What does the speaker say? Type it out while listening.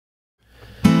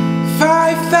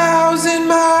5,000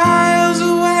 miles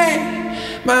away,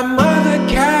 my mother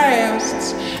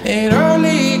casts an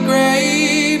early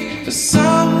grave for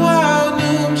someone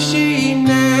whom she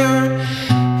never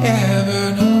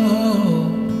ever knew.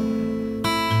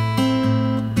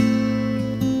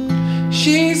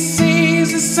 She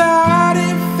sees the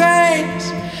sodden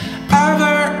face of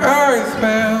her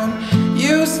earthbound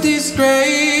youth's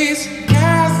disgrace,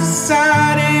 cast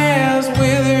aside as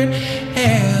withered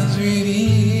hands reveal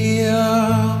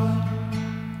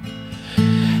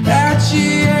that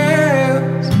she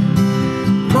is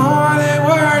more than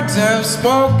words have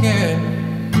spoken,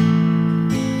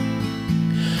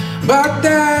 but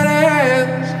that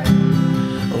is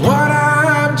what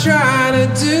I'm trying to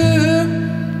do.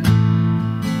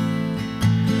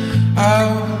 Oh,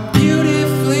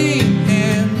 beautifully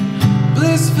and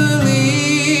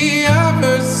blissfully of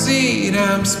her seed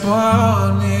I'm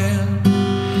spawning.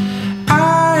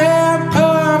 I am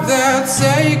of that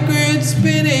sacred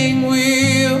spinning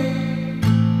wheel,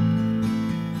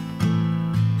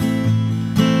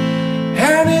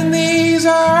 and in these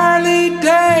early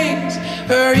days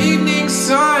her evening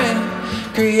sun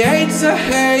creates a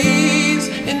haze,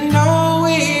 and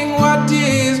knowing what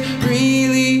is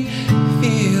really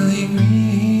feeling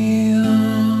real.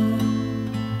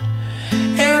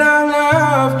 And I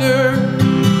loved her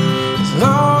as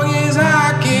long as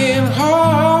I can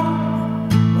hope,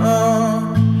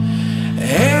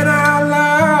 and I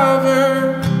love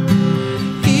her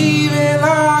even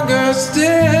longer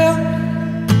still.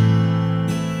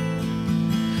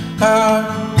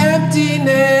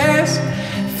 Emptiness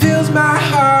fills my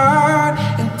heart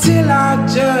until I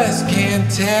just can't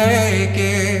take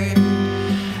it.